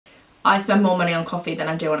I spend more money on coffee than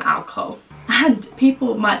I do on alcohol. And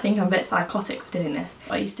people might think I'm a bit psychotic for doing this.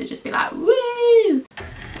 I used to just be like, woo!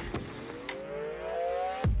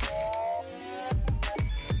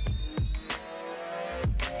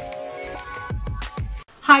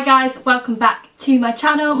 Hi guys, welcome back to my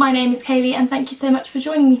channel. My name is Kayleigh and thank you so much for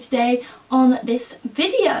joining me today on this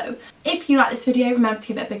video. If you like this video, remember to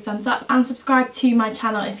give it a big thumbs up and subscribe to my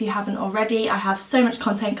channel if you haven't already. I have so much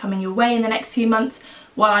content coming your way in the next few months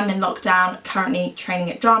while I'm in lockdown, currently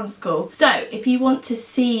training at drama school. So if you want to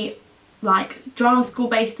see like drama school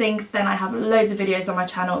based things, then I have loads of videos on my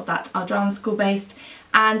channel that are drama school based,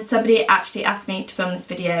 and somebody actually asked me to film this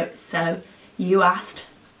video, so you asked,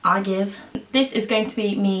 I give. This is going to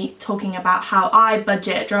be me talking about how I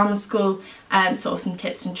budget at drama school, sort of some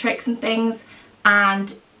tips and tricks and things,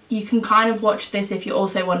 and you can kind of watch this if you're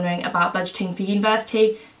also wondering about budgeting for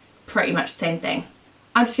university. It's pretty much the same thing.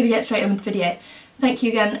 I'm just going to get straight on with the video. Thank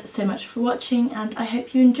you again so much for watching and I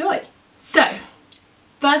hope you enjoy. So,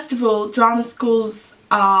 first of all, drama schools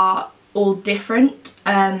are all different.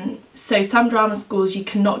 So some drama schools you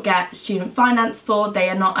cannot get student finance for. They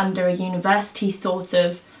are not under a university sort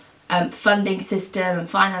of funding system and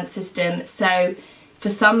finance system. So for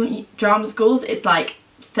some drama schools it's like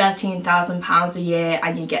 £13,000 a year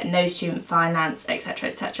and you get no student finance,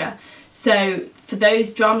 etc, etc. So for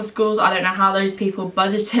those drama schools, I don't know how those people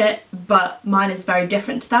budget it, but mine is very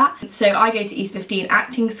different to that. So I go to East 15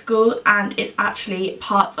 Acting School and it's actually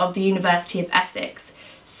part of the University of Essex.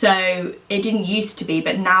 So it didn't used to be,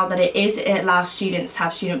 but now that it is, it allows students to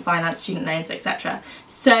have student finance, student loans, etc.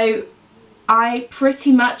 So I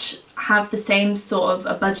pretty much have the same sort of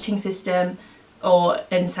a budgeting system, or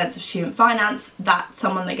in the sense of student finance, that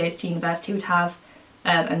someone that goes to university would have,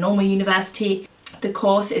 a normal university. The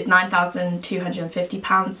course is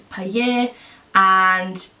 £9,250 per year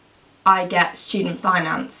and I get student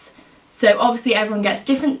finance. So obviously everyone gets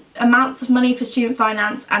different amounts of money for student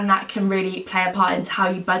finance, and that can really play a part into how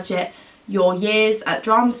you budget your years at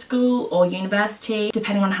drama school or university,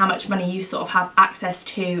 depending on how much money you sort of have access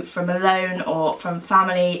to from a loan or from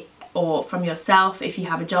family or from yourself if you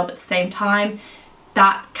have a job at the same time.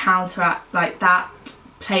 That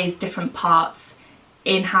plays different parts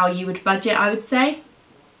in how you would budget, I would say.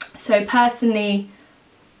 So personally,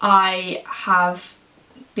 I have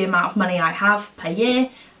the amount of money I have per year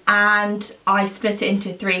and I split it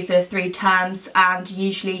into three for the 3 terms, and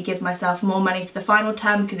usually give myself more money for the final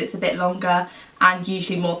term because it's a bit longer and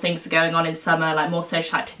usually more things are going on in summer, like more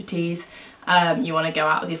social activities. You want to go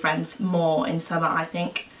out with your friends more in summer, I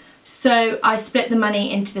think. So I split the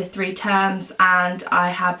money into the 3 terms and I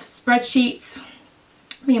have spreadsheets.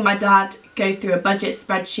 Me and my dad go through a budget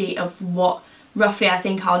spreadsheet of what roughly I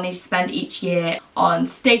think I'll need to spend each year on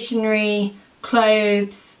stationery,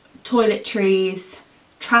 clothes, toiletries,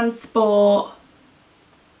 transport,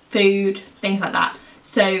 food, things like that.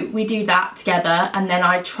 So we do that together and then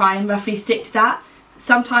I try and roughly stick to that.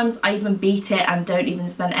 Sometimes I even beat it and don't even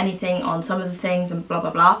spend anything on some of the things and blah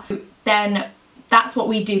blah blah. Then that's what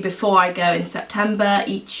we do before I go in September.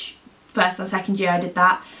 Each first and second year I did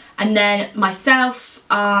that. And then myself,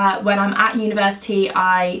 when I'm at university,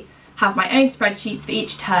 I have my own spreadsheets for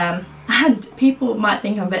each term, and people might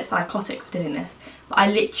think I'm a bit psychotic for doing this, but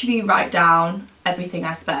I literally write down everything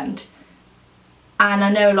I spend. And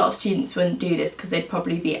I know a lot of students wouldn't do this because they'd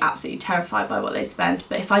probably be absolutely terrified by what they spend,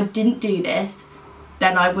 but if I didn't do this,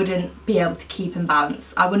 then I wouldn't be able to keep in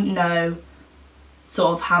balance. I wouldn't know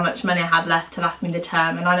sort of how much money I had left to last me the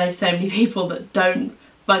term, and I know so many people that don't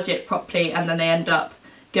budget properly and then they end up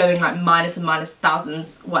going like minus and minus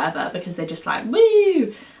thousands, whatever, because they're just like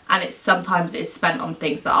woo, and sometimes it's spent on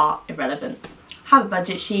things that are irrelevant. Have a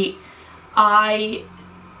budget sheet. I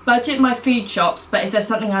budget my food shops, but if there's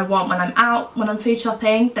something I want when I'm out, when I'm food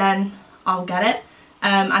shopping, then I'll get it,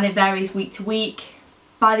 and it varies week to week.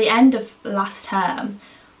 By the end of last term,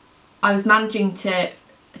 I was managing to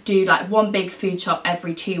do like one big food shop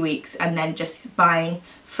every 2 weeks and then just buying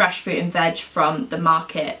fresh fruit and veg from the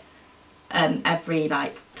market every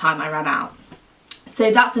time I ran out.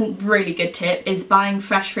 So that's a really good tip, is buying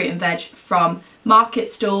fresh fruit and veg from market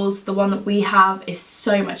stalls. The one that we have is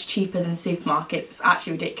so much cheaper than supermarkets, it's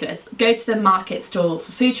actually ridiculous. Go to the market stall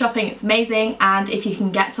for food shopping, it's amazing, and if you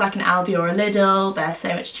can get to like an Aldi or a Lidl, they're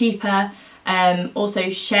so much cheaper.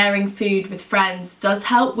 Also sharing food with friends does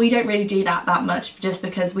help. We don't really do that much just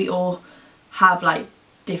because we all have like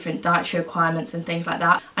different dietary requirements and things like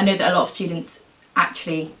that. I know that a lot of students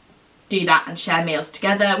actually do that and share meals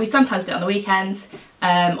together. We sometimes do it on the weekends,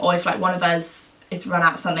 or if like one of us is run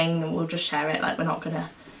out of something, then we'll just share it. Like, we're not gonna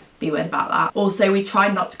be weird about that. Also, we try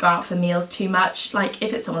not to go out for meals too much. Like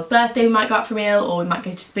if it's someone's birthday, we might go out for a meal, or we might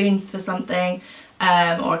go to Spoons for something,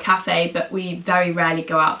 or a cafe, but we very rarely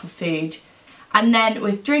go out for food. And then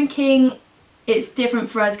with drinking, it's different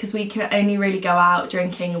for us because we can only really go out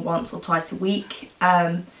drinking once or twice a week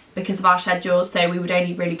because of our schedule. So we would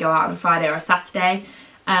only really go out on a Friday or a Saturday.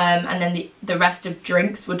 And then the rest of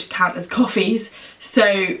drinks would count as coffees.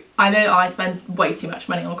 So I know I spend way too much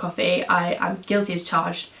money on coffee. I'm guilty as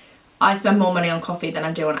charged. I spend more money on coffee than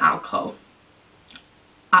I do on alcohol.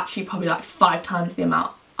 Actually, probably like 5 times the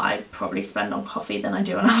amount I probably spend on coffee than I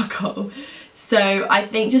do on alcohol. So I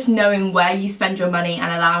think just knowing where you spend your money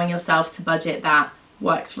and allowing yourself to budget that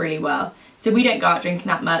works really well. So we don't go out drinking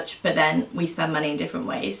that much, but then we spend money in different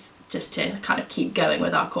ways just to kind of keep going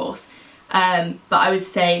with our course. But I would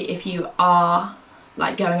say if you are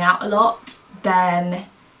like going out a lot, then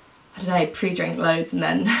I don't know, pre-drink loads and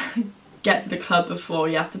then get to the club before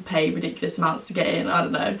you have to pay ridiculous amounts to get in. I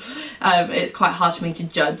don't know. It's quite hard for me to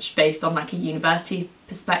judge based on like a university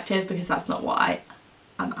perspective because that's not what I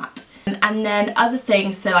am at. And then other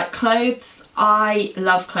things, so like clothes, I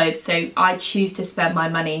love clothes, so I choose to spend my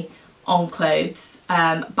money on clothes,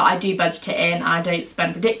 but I do budget it in. I don't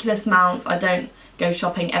spend ridiculous amounts. I don't go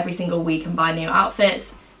shopping every single week and buy new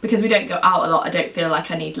outfits because we don't go out a lot. I don't feel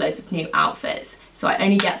like I need loads of new outfits, so I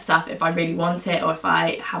only get stuff if I really want it or if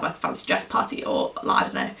I have a fancy dress party, or I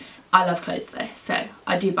don't know. I love clothes though, so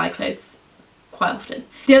I do buy clothes quite often.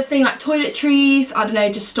 The other thing, like toiletries, I don't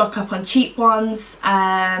know, just stock up on cheap ones.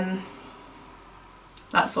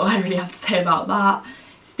 That's all I really have to say about that.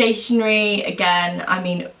 Stationery, again, I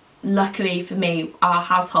mean, luckily for me, our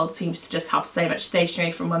household seems to just have so much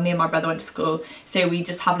stationery from when me and my brother went to school, so we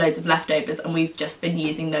just have loads of leftovers and we've just been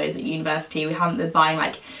using those at university. We haven't been buying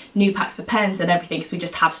like new packs of pens and everything because we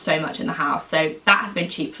just have so much in the house, so that has been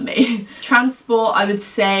cheap for me. Transport, I would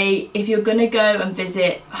say if you're gonna go and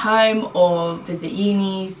visit home or visit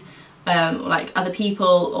unis, like other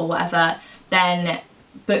people or whatever, then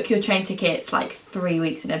book your train tickets like 3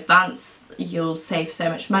 weeks in advance. You'll save so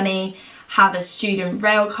much money. Have a student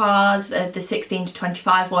rail card, the 16 to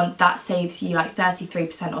 25 one, that saves you like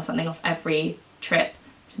 33% or something off every trip.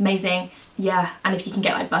 It's amazing. Yeah, and if you can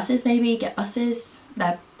get like buses, maybe get buses.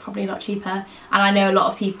 They're probably a lot cheaper. And I know a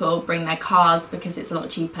lot of people bring their cars because it's a lot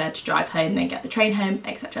cheaper to drive home than get the train home,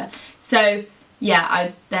 etc. So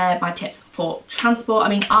yeah, they're my tips for transport. I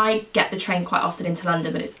mean, I get the train quite often into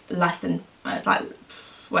London, but it's less than, it's like,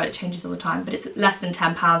 well, it changes all the time, but it's less than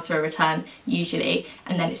 £10 for a return usually,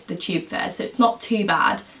 and then it's the tube fare, so it's not too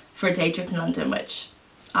bad for a day trip in London, which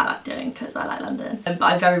I like doing because I like London. But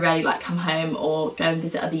I very rarely like come home or go and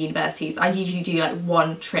visit other universities. I usually do like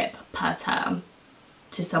 1 trip per term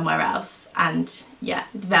to somewhere else, and yeah,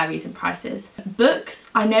 it varies in prices. Books,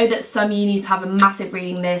 I know that some unis have a massive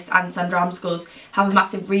reading list and some drama schools have a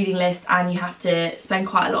massive reading list and you have to spend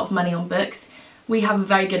quite a lot of money on books. We have a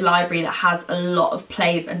very good library that has a lot of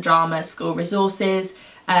plays and drama school resources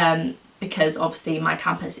because obviously my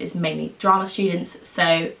campus is mainly drama students,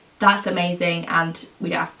 so that's amazing and we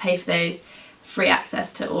don't have to pay for those. Free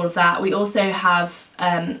access to all of that. We also have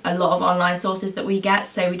a lot of online sources that we get,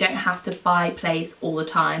 so we don't have to buy plays all the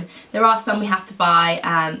time. There are some we have to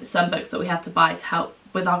buy, some books that we have to buy to help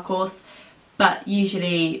with our course, but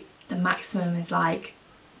usually the maximum is like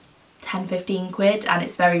 10-15 quid, and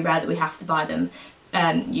it's very rare that we have to buy them.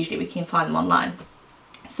 Usually we can find them online,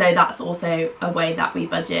 so that's also a way that we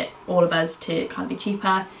budget, all of us, to kind of be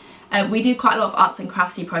cheaper. We do quite a lot of arts and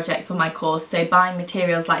craftsy projects on my course, so buying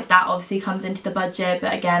materials like that obviously comes into the budget,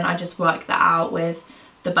 but again I just work that out with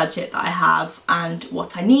the budget that I have and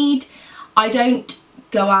what I need. I don't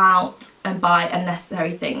go out and buy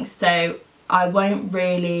unnecessary things, so I won't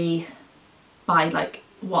really buy like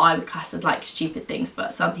what I would class as like stupid things,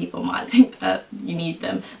 but some people might think that you need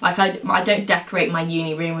them. Like I don't decorate my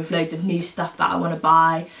uni room with loads of new stuff that I want to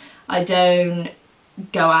buy. I don't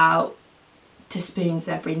go out to Spoons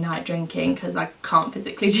every night drinking because I can't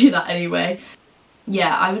physically do that anyway.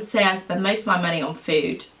 Yeah, I would say I spend most of my money on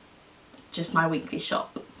food, just my weekly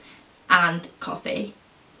shop, and coffee.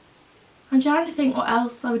 I'm trying to think what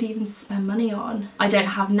else I would even spend money on. I don't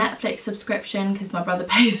have Netflix subscription because my brother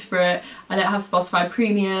pays for it. I don't have Spotify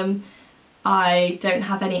Premium. I don't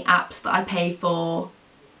have any apps that I pay for.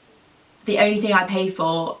 The only thing I pay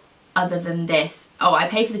for other than this, oh, I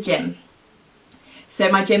pay for the gym. So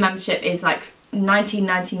my gym membership is like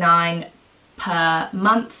 £19.99 per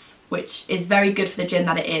month, which is very good for the gym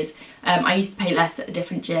that it is. I used to pay less at a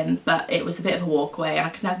different gym, but it was a bit of a walk away and I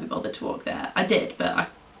could never be bothered to walk there. I did, but I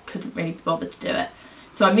couldn't really be bothered to do it.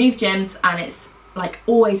 So I moved gyms and it's like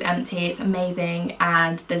always empty. It's amazing,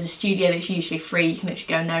 and there's a studio that's usually free. You can literally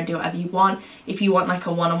go in there and do whatever you want. If you want like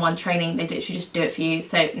a one-on-one training, they literally just do it for you.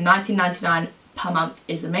 So $19.99 per month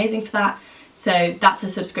is amazing for that. So that's a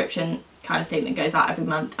subscription kind of thing that goes out every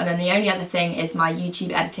month. And then the only other thing is my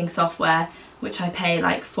YouTube editing software, which I pay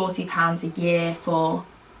like £40 a year for,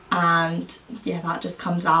 and yeah, that just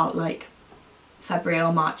comes out like February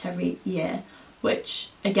or March every year, which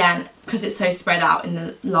again, because it's so spread out in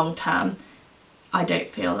the long term, I don't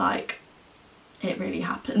feel like it really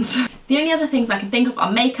happens. The only other things I can think of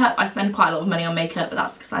are makeup. I spend quite a lot of money on makeup, but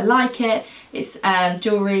that's because I like it. It's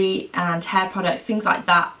jewellery and hair products, things like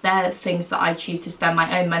that. They're things that I choose to spend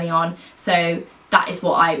my own money on. So that is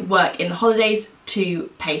what I work in the holidays to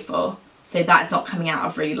pay for. So that is not coming out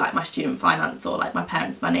of really like my student finance or like my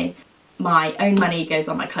parents' money. My own money goes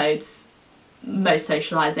on my clothes, most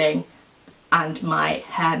socialising, and my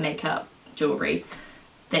hair, makeup, jewellery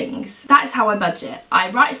things. That is how I budget. I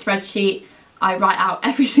write a spreadsheet, I write out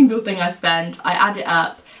every single thing I spend, I add it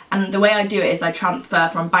up, and the way I do it is I transfer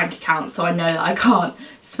from bank accounts, so I know that I can't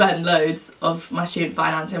spend loads of my student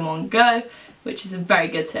finance in one go, which is a very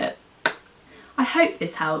good tip. I hope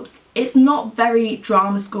this helps. It's not very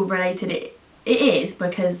drama school related. It is,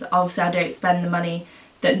 because obviously I don't spend the money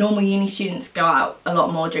that normal uni students go out a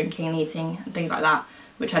lot more drinking and eating and things like that,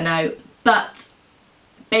 which I know, but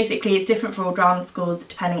basically it's different for all drama schools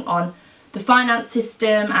depending on the finance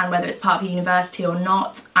system and whether it's part of a university or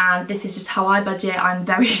not, and this is just how I budget. I'm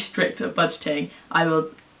very strict at budgeting.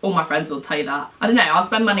 All my friends will tell you that. I don't know, I'll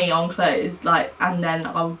spend money on clothes, like, and then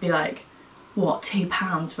I'll be like, what,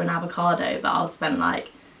 £2 for an avocado, but I'll spend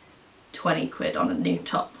like 20 quid on a new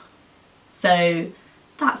top. So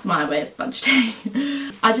that's my way of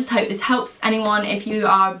budgeting. I just hope this helps anyone. If you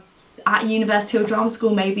are at university or drama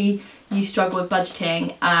school, maybe you struggle with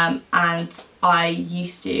budgeting, and I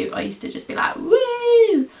used to just be like,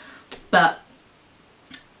 woo! But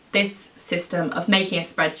this system of making a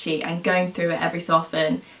spreadsheet and going through it every so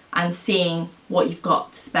often and seeing what you've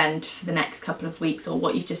got to spend for the next couple of weeks, or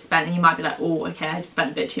what you've just spent, and you might be like, oh, okay, I just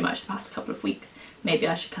spent a bit too much the past couple of weeks, maybe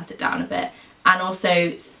I should cut it down a bit. And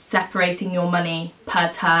also separating your money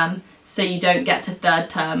per term, so you don't get to third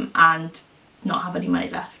term and not have any money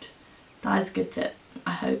left. That is a good tip,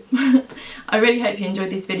 I hope. I really hope you enjoyed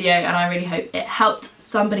this video, and I really hope it helped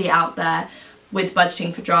somebody out there with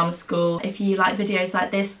budgeting for drama school. If you like videos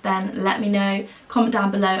like this, then let me know, comment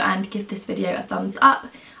down below and give this video a thumbs up.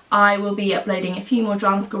 I will be uploading a few more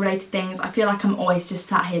drama school related things. I feel like I'm always just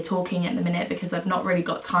sat here talking at the minute because I've not really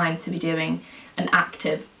got time to be doing an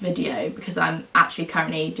active video, because I'm actually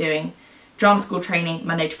currently doing drama school training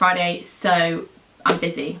Monday to Friday, so I'm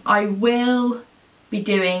busy. I will be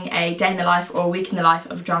doing a day in the life or a week in the life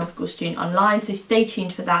of a drama school student online, so stay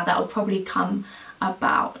tuned for that. That will probably come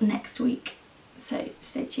about next week, so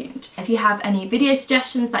stay tuned. If you have any video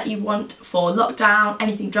suggestions that you want for lockdown,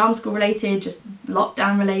 anything drama school related, just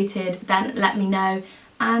lockdown related, then let me know.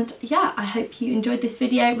 And yeah, I hope you enjoyed this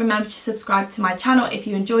video. Remember to subscribe to my channel if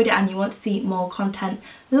you enjoyed it and you want to see more content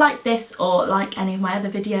like this or like any of my other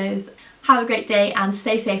videos. Have a great day and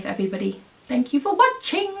stay safe, everybody. Thank you for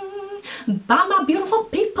watching. Bye, my beautiful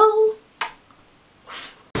people.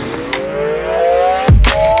 I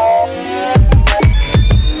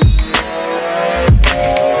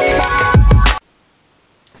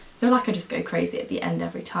feel like I just go crazy at the end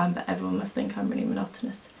every time, but everyone must think I'm really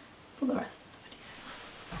monotonous for the rest of the video.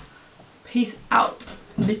 Peace out,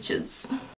 bitches.